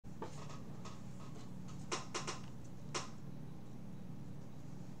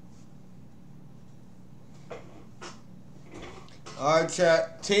Alright,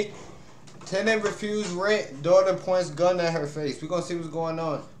 chat. Tenant refused rent. Daughter points gun at her face. We're gonna see what's going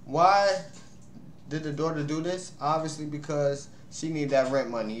on. Why did the daughter do this? Obviously because she need that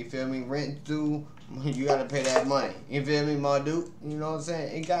rent money. You feel me? Rent due. You gotta pay that money. You feel me, my dude? You know what I'm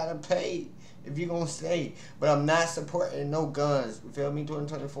saying? You gotta pay if you gonna stay. But I'm not supporting no guns. You feel me?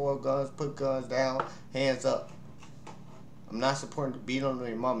 2024 guns. Put guns down. Hands up. I'm not supporting beat on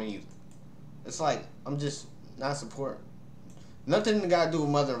your mama either. It's like I'm just not supporting. Nothing gotta do with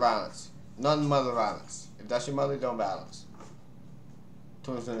mother violence. None mother violence. If that's your mother, don't violence.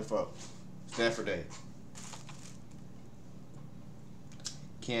 2024. Stanford Day.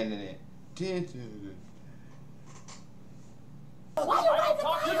 Candidate. Why are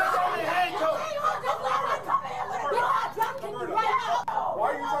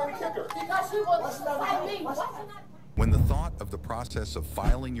you trying to kick her? Because she was fighting me. When the thought of the process of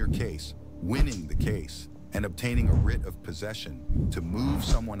filing your case, winning the case, and obtaining a writ of possession to move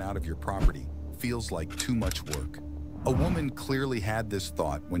someone out of your property feels like too much work. A woman clearly had this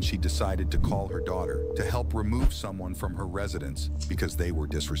thought when she decided to call her daughter to help remove someone from her residence because they were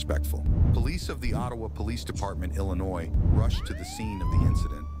disrespectful. Police of the Ottawa Police Department, Illinois, rushed to the scene of the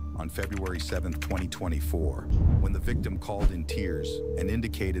incident on February 7th, 2024, when the victim called in tears and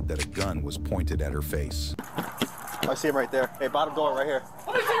indicated that a gun was pointed at her face. I see him right there. Hey, bottom door right here.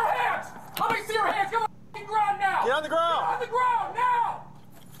 Let me see your hands! Let me see your hands! Get on the ground now! Get on the ground! Get on the ground now!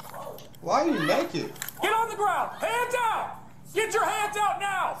 Why are you naked? Get on the ground! Hands out! Get your hands out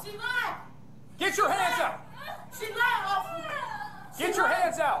now! She lied! Get your hands out! She lied, officer! Get your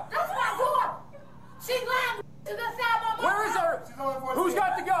hands out! That's my daughter! She lied to the side of my mom! Where is her? Who's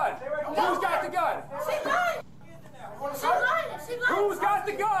got the gun? Who's got the gun? She lied! She lied! She lied! Who's got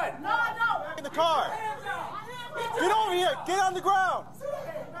the gun? No, no! In the car! Get over here! Get on the ground!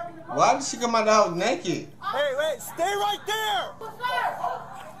 Why did she come out of the house naked? Hey, wait! Stay right there!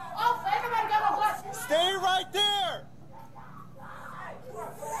 Oh, everybody got a watch. Stay right there!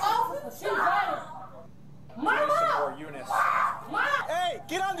 Oh, she's lying. Mama! Eunice. Mama! Hey,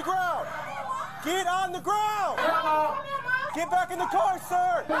 get on the ground! Get on the ground! Get back in the car,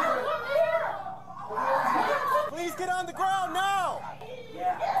 sir! Please get on the ground now!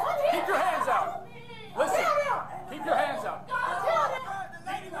 Keep your hands out. Listen, keep your hands out.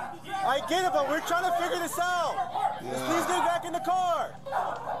 I get it, but we're trying to figure this out. Yeah. Please get back in the car.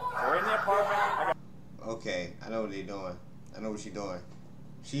 We're in the apartment. Okay, I know what they're doing. I know what she's doing.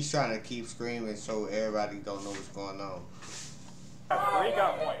 She's trying to keep screaming so everybody don't know what's going on. Where you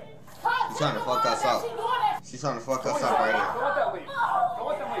got point? She's trying to fuck us up. She's trying to fuck us up right here. Don't let that leave. Don't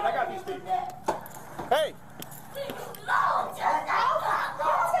let them leave. I got these people. Hey!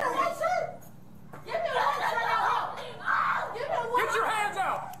 Get your hands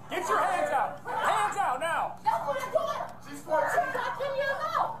out! Get your hands out! Hands out now! She's 14. She's 10 years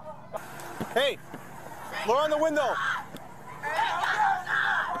old. Hey! Lower on the window!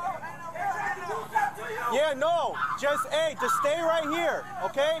 Yeah, no! Just stay right here,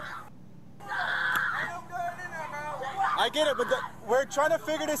 okay? I get it, but we're trying to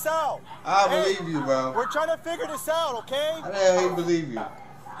figure this out. I believe you, bro. We're trying to figure this out, okay? How the hell he believe you?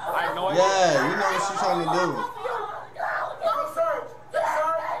 I have no idea. Yeah, you know what she's trying to do.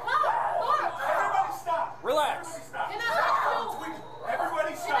 Everybody stop. Relax.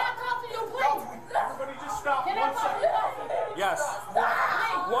 Everybody stop. Everybody just stop 1 second. Yes.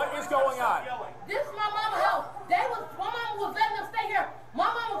 What is going on? This is my mama's house. My mama was letting them stay here. My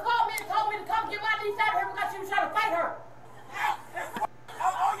mama called me and told me to come get my niece out of here because she was trying to fight her.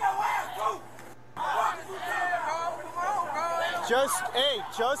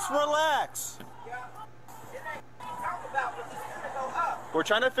 Just relax. We're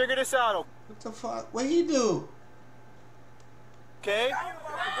trying to figure this out, What the fuck? What he do? okay?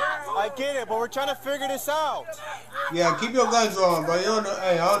 I get it, but we're trying to figure this out. Yeah, keep your guns on, bro. You don't know,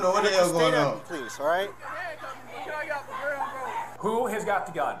 hey, I don't know what the hell going on. Please, all right? Who has got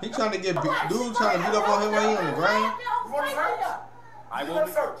the gun? He trying to get dude trying to beat up on him while he on the ground.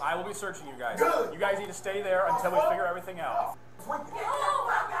 I will be searching you guys. You guys need to stay there until we figure everything out.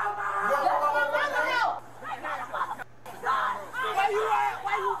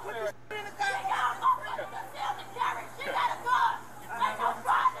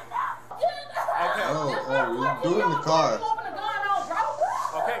 Oh, you in the car.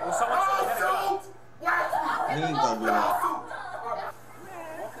 Okay, well, someone said they had a gun. He ain't gonna do that.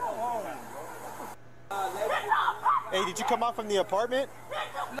 Hey, did you come out from the apartment?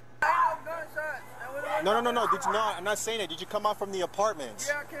 No. Did you not? I'm not saying it. Did you come out from the apartment?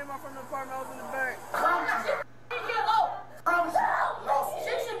 Yeah, I came out from the apartment. I was in the back.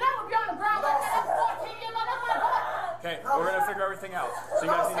 She should never be on the ground like that. That's 14 years old. That's my daughter. Okay, we're gonna figure everything out. So you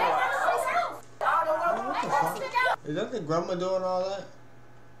guys need to relax. What the fuck? Is that the grandma doing all that?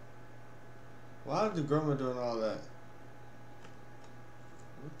 Why is the grandma doing all that?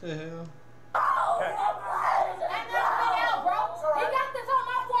 What the hell? Okay.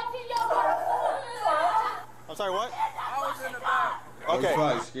 I'm sorry, what? I was in the back. Okay. Okay.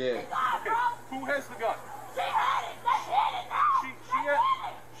 Probably scared. Who has the gun?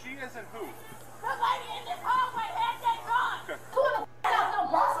 She isn't who? The lady in this hallway had that gun. Okay. Who the f*** out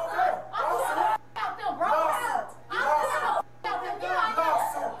them, bro? I'm pulling the f*** out them, bro. I'm pulling the f*** out them.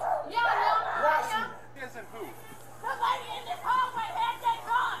 Yeah. She isn't who? The lady in this hallway had that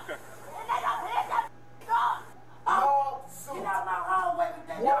gun. Okay. And they don't hit that gun. Get out my hallway with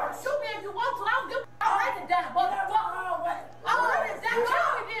that gun. Shoot me if you want to. I don't give a f***. I'll write it down, motherfucker. I'll write it down.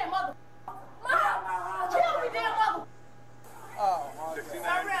 Kill me then, motherfucker. Kill me then, motherfucker. What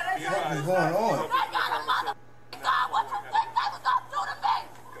is going on? I got a motherfucking gun. What you think they was gonna do to me?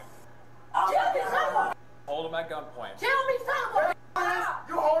 Kill me, son of a. Hold him at gunpoint. Kill me, son of a.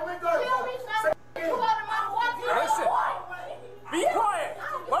 You hold me good. Kill me, son of a. You out of my watch. Listen. Be quiet.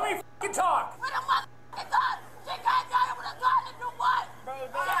 Let me f***ing talk. With a motherfucking gun. She can't got it with a gun and do what?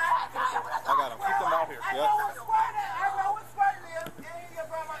 I got him. Keep them out here. Yep.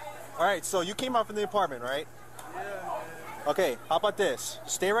 All right, so you came out from the apartment, right? Yeah. Okay, how about this?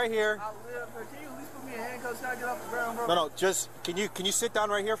 Stay right here. I live, but can you at least put me in handcuffs so I get off the ground, bro? No, just can you sit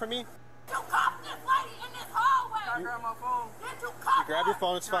down right here for me? You cuffed this lady in this hallway. I grab my phone. You grab your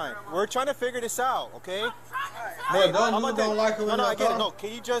phone, it's fine. We're trying to figure this out, okay? Hey, How don't about you don't that? like it when No, I I get it. come? No,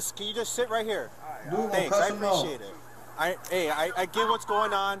 can you just sit right here? Dude, gonna Thanks, cuss I him out. appreciate it. I get what's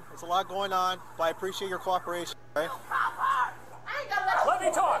going on. There's a lot going on, but I appreciate your cooperation, right? Let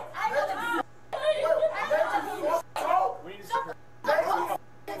me talk.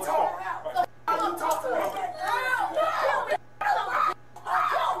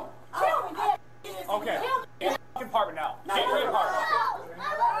 Okay. Get in the apartment now. Get your apartment.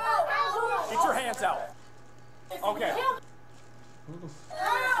 Get your hands out. Okay. Who the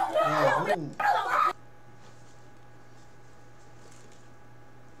yeah, who?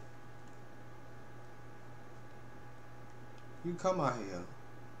 You come out here.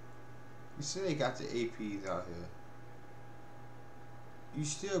 You see they got the APs out here. You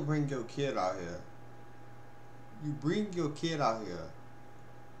still bring your kid out here. You bring your kid out here.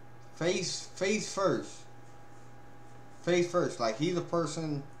 Face first. Face first. Like he's the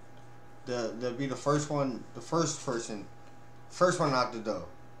person to be the first one out the door.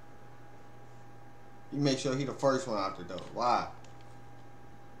 You make sure he the first one out the door. Why?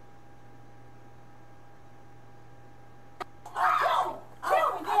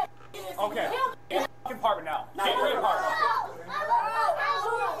 Okay. Get in the apartment now. Get your apartment.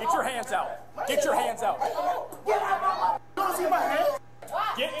 Get your hands out. Get your hands out.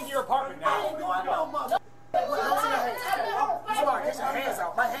 Get into your apartment now.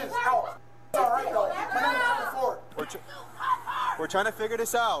 We're trying to figure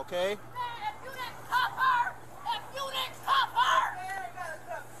this out, okay?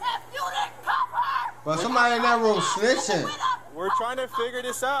 But somebody in that room snitching. We're trying to figure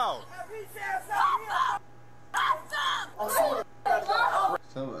this out.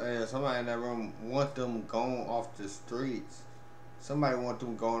 Somebody in that room want them going off the streets. Somebody want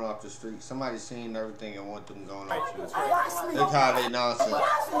them going off the streets. Somebody seen everything and want them going off the streets. Look how they nonsense.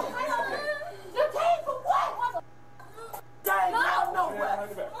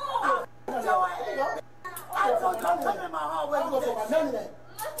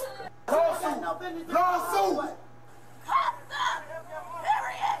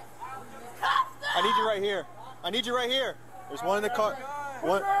 I need you right here. I need you right here. There's one in the car.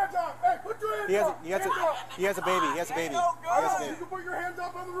 One. He has a baby. He has a baby. He has a baby. You can put your hands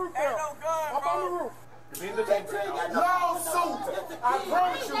up on the roof now. Up on the roof. Lawsuit. I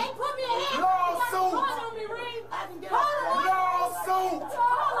promise you. Lawsuit. Lawsuit.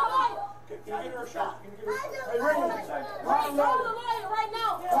 Can you get her a shot? Hey, Ring. Call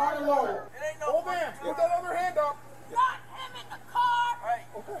the lawyer. Hold on. Put that other hand up. Not him in the car. Right.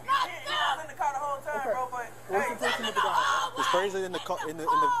 Okay. Not them. In the car the whole time, bro. But What's the person with the gun? It's crazy in the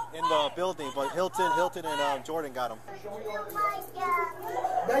building, but Hilton and Jordan got him. They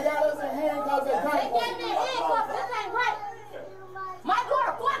got us in handcuffs at gunpoint. They gave me handcuffs. This ain't right. My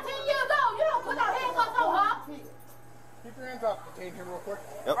daughter, 14 years old. You don't put no handcuffs on her. keep your hands up. Detain him real quick.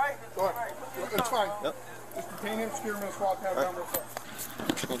 Yep. Go ahead. It's fine. Yep. Just detain him, secure him in a squad tab down real quick.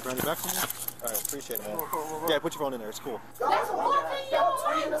 Can you bring it back from you? All right, appreciate it, man. Yeah, put your phone in there. It's cool. That's a 14-year-old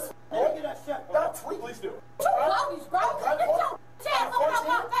man. Please do. Puppies, bro. Get your chest on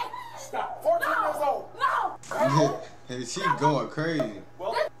my face. Stop. 14 years old. No. she going crazy.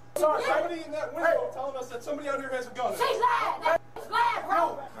 Well, sorry, somebody in that window telling us that somebody out here has a gun. She's lying. That's lying, bro.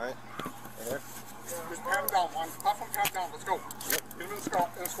 All right. There. Just pat him down, one. Puff him, pat down. Let's go. Yep. Get him in the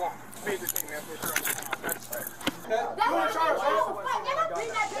skull. Feed this thing, man. That's right. That's what I'm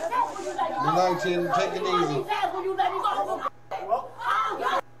saying. United, take it easy. Well, I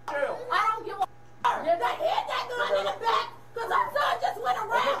don't give a f***. Hit that gun in the back, because our son just went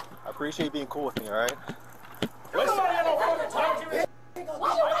around. I appreciate you being cool with me, all right? listen, I don't fucking talk to you. Why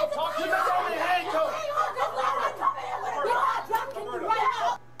you raising my hand? Just tell me, hey, go. Just let her come in with a gun. Drop kick you right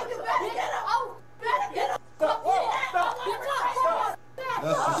now. You better get her. Oh, better get her.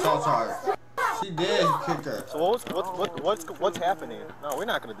 That's the assault charge. She did kick her. So what's happening? No, we're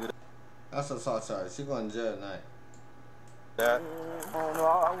not gonna do that. That's the assault charge. She going to jail tonight. That. I don't know.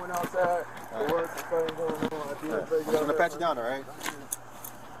 I went outside. I worked and things going on. I'm gonna pat you down, all right?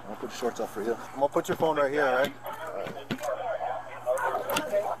 I'll put your shorts up for you. I'm gonna put your phone right here, all right?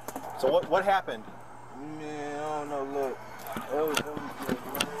 So what happened? Man, I don't know. Look,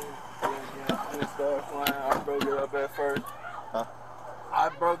 I broke it up at first. Huh? I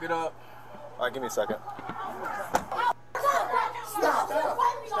broke it up. All right, give me a second.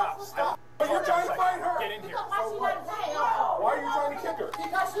 Stop. You're trying to fight her. Get in here. Why are you trying to kick her?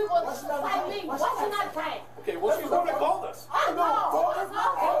 Because she was fighting me. Why she not trained? Okay, well, she's the one that called us. I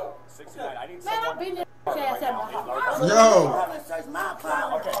know. 69. I need Man, I'm someone. beating this ass at my house. Yo! It's my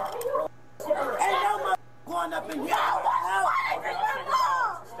problem. Okay. Ain't no going up in here. Okay, I'll figure it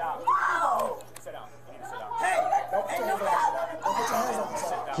out. Stop. Sit down. You need to sit down. Hey, ain't nobody.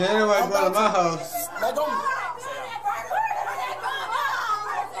 Can't nobody go to my house.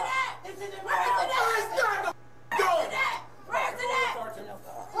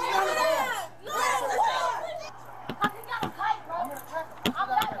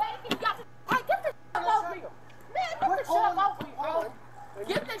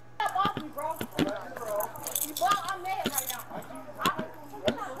 Get this shit off me, bro. Well, I'm mad right now.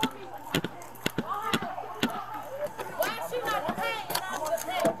 Why is she not paying?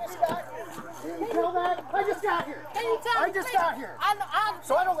 I just got here. Can you tell me? I just got here.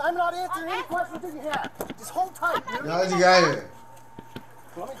 So I'm not answering any questions that you have. Just hold tight. How'd you get here?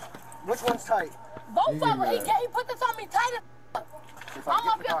 Which one's tight? Both You of them. get He mad. put this on me tight as If I'm I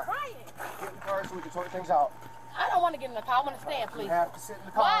get up in the here car. crying. Get in the car so we can sort things out. I don't want to get in the car. I want to stand, You please. have to sit in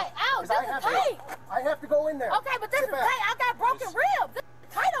the car. Why? Ow, 'Cause this I is have tight. I have to go in there. Okay, but this Sit is back. tight. I got broken ribs. This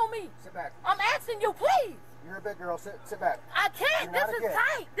is tight on me. Sit back. I'm asking you, please. You're a big girl. Sit back. I can't. You're This not a is kid.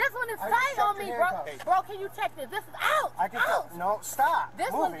 tight. This one is I tight checked on your me, bro. handcuffs. Bro, can you check this? This is out. I can out. No, stop.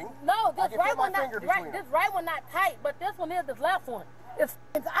 This Moving. one, no, I this can right feel my one not finger right. between This them. right one not tight, but this one is. This left one. It's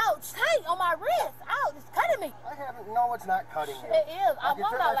out. It's tight on my wrist. Out. It's cutting me. I haven't. No, it's not cutting you. It is. I I can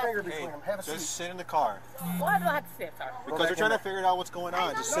want fit my my finger left. between them. Have a Just seat. sit in the car. Why do I have to sit, sir? Because we're trying to figure out what's going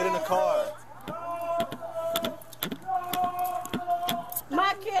on. Just sit in the car.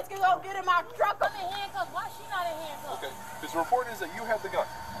 My kids can go get in my truck. I'm in handcuffs. Why she not in handcuffs? Okay. His report is that you have the gun.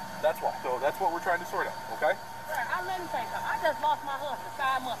 That's why. So that's what we're trying to sort out. Okay. Sir, let me tell you something. I just lost my husband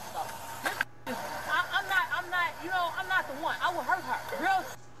 5 months ago. I'm not, I'm not the one. I will hurt her. Real.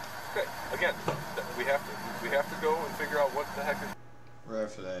 Okay. Again, we have to go and figure out what the heck is. Red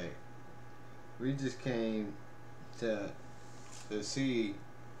flag. We just came to see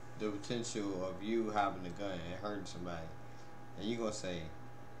the potential of you having a gun and hurting somebody. And you gonna say,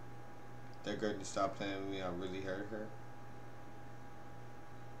 that girl to stop playing with me, I really hurt her?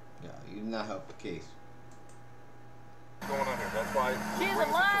 Yeah, you did not help the case. What's going on here? That's why. She's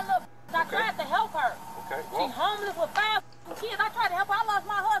a lying little. I tried to help her. Okay. She Well. homeless with 5 kids. I tried to help her. I lost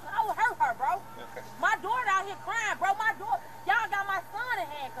my husband. I would hurt her, bro. Okay. My daughter out here crying, bro. My daughter. Y'all got my son in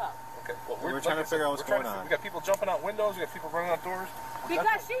handcuffs. Okay. Well, We're trying to figure out what's going on. We got people jumping out windows. We got people running out doors.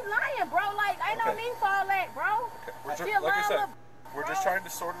 Because she lying, bro. Like, ain't no Okay. need for all that, bro. Okay. We're She just, a like I lying said, little. we're just trying to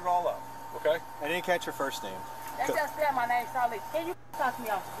sort it all out. Okay. I didn't catch your first name. They just said my name, Charlie. Can you talk to me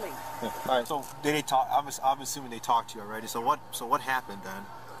off, please? All right. So did they talk? I'm assuming they talked to you already. So what happened then?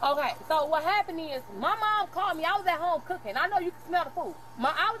 Okay, so what happened is my mom called me. I was at home cooking. I know you can smell the food.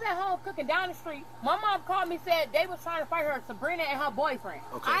 I was at home cooking down the street. My mom called me, said they was trying to fight her, Sabrina and her boyfriend.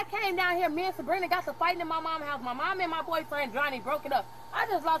 Okay. I came down here. Me and Sabrina got to fighting in my mom's house. My mom and my boyfriend, Johnny, broke it up. I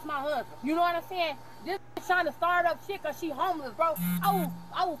just lost my husband. You know what I'm saying? This bitch trying to start up shit because she homeless, bro. I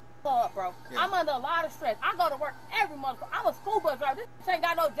was up, bro. Yeah. I'm under a lot of stress. I go to work every month. I'm a school bus driver. This bitch ain't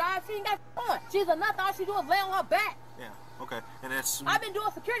got no job. She ain't got fun. She's a nothing. All she do is lay on her back. Yeah. Okay. And it's I've been doing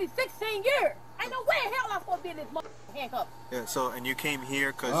security 16 years. Ain't no way in hell I'm supposed to be in this motherfucking handcuff. yeah. So and you came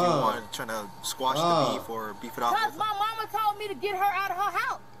here because you wanted trying to squash the beef or beef it out. Because With my mama told me to get her out of her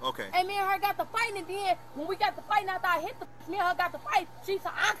house. Okay. And me and her got to fighting, and then when we got to fighting after I hit the me and her got to fight, she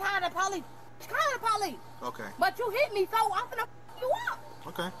said, I'm kind of police. Kind of police. Okay. But you hit me, so I'm gonna you up.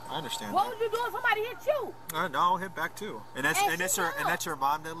 Okay, I understand. What would you do if somebody hit you? No, I'll hit back too. And that's your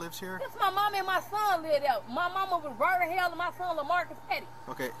mom that lives here? It's my mom and my son live there. My mama was Roberta Hale and my son Lamarcus Petty.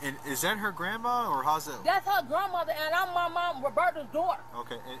 Okay, and is that her grandma or how's it? That's her grandmother, and I'm my mom Roberta's daughter.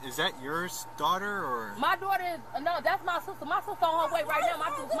 Okay, and is that your daughter or? My daughter is no, that's my sister. My sister on her way right now. My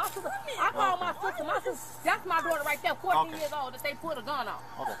sister, I call my sister. My sister, that's my daughter right there, 14 years old, that they put a gun on.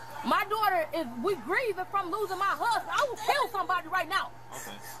 Okay. My daughter is we grieving from losing my husband. I will kill somebody right now.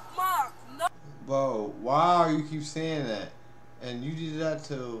 Okay. Mom, no. Bro, why you keep saying that? And you did that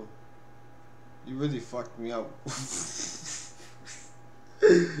too. You really fucked me up.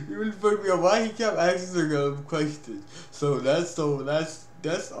 You really fucked me up. Why he kept asking her questions? So that's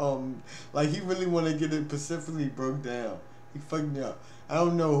like he really want to get it specifically broke down. He fucked me up. I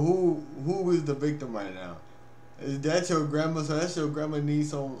don't know who is the victim right now. Is that your grandma? So that's your grandma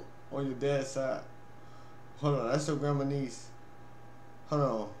niece on your dad's side. Hold on, that's your grandma niece. Hold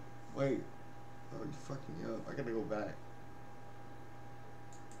on, wait. Oh, you fucking me up. I gotta go back.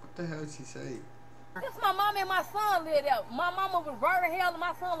 What the hell did she say? This my mom and my son live there. My mama was Roberta Hale and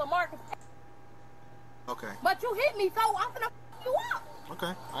my son Lamarcus. Okay. But you hit me, so I'm gonna you up.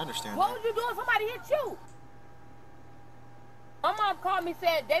 Okay, I understand. What would you do if somebody hit you? My mom called me,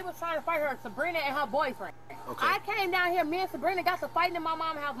 said they was trying to fight her, Sabrina and her boyfriend. Okay. I came down here, me and Sabrina got to fighting in my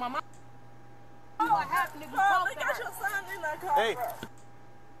mom's house. My mom. What happened if you talked to her? Your son in that car. Hey.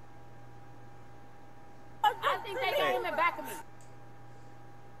 I think they got him in back of me.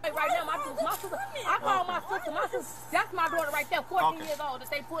 Right now, my sister, I call my sister. My sister, that's my daughter right there, 14 years old, that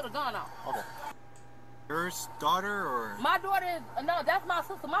they put a gun on. Okay. Your daughter or? My daughter is no, that's my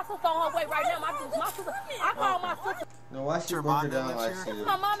sister. My sister on her way right now. My sister, I call my sister. No, why she Your broke mom it down that like lives she here? did?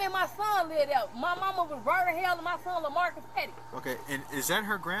 My mom and my son live there. My mama was Roberta Hale and my son Lamarcus Petty. Okay, and is that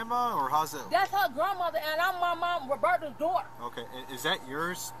her grandma or how's it? That's her grandmother, and I'm my mom Roberta's daughter. Okay, and is that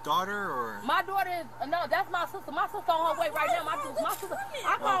your daughter or? My daughter is no, that's my sister. My sister on her way right now. My sister,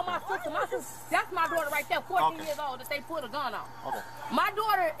 I call my sister. My sister, that's my daughter right there, 14 years old, that they put a gun on. Okay. My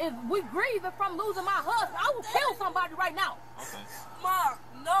daughter is we grieving from losing my husband. I will kill somebody right now. Okay. Mom,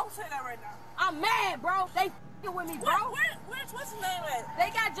 no, say that right now. I'm mad, bro. They f***ing with me, bro. What's his name at?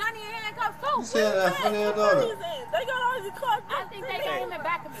 They got Johnny in handcuffs too. You said that funny ass daughter. They got all these cars. I think they got him in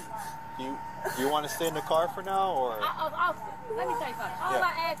back of me. Do you want to stay in the car for now or? Let me tell you something. All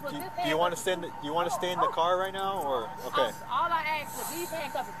I asked was this handcuff. Do you want to stay in the? You want to stay in the car right now or? Okay. All I asked was these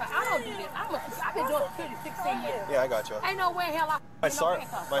handcuffs. I don't do this. I've been doing security 16 years. Yeah, I got you. Ain't no way in hell I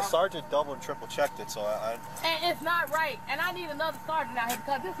handcuffs. My sergeant double and triple checked it, so I. And it's not right. And I need another sergeant out here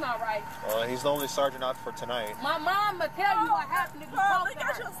because it's not right. He's the only sergeant out for tonight. My mom will tell you what happened if you talk They to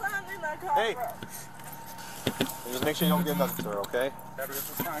got her. your son in that car. Hey. Just make sure you don't get nothing, sir. Okay. Better at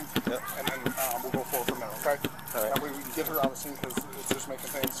this time, Yep. and then we'll go forward from there, okay? All right. That way we can get her out of the scene because it's just making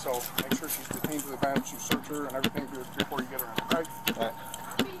things, so make sure she's detained to the bench, you search her and everything before you get her in, okay? All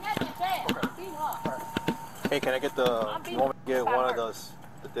right. Be happy, Dad. Be her. Hey, can I get the? You want me to get one of those?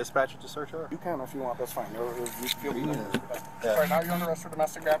 The dispatcher to search her? You can if you want, that's fine. You feel the Yeah. All right, now you're under arrest for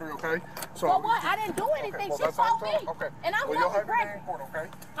domestic battery, okay? So, Well, what? I didn't do anything. well, She that's fought me. Okay. And I'm well, you'll have fucking your day in pregnant. court, okay?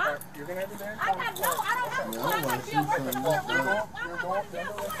 Huh? All right, you're going to have your day in I court? don't have to. I got to be a worker for Well, a while. I'm not going to jail.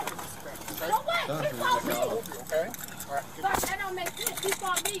 So what? She fought me. Okay? All right. Sir, that don't make sense. She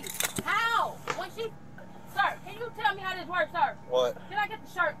fought me. How? When she... Sir, can you tell me how this works, sir? What? Can I get the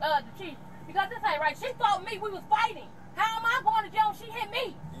shirt, the chief? Because this ain't right. She fought me. We was fighting. How am I going to jail? She hit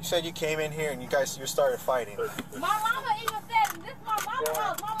me. You said you came in here and you started fighting. My mama even said, this is my mama's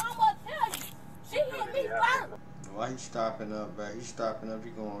house. My mama will tell you. She hit me first. Why he stopping up, bro? He stopping up. He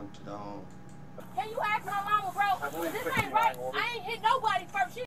going to the home. Can you ask my mama, bro? This ain't right. I ain't hit no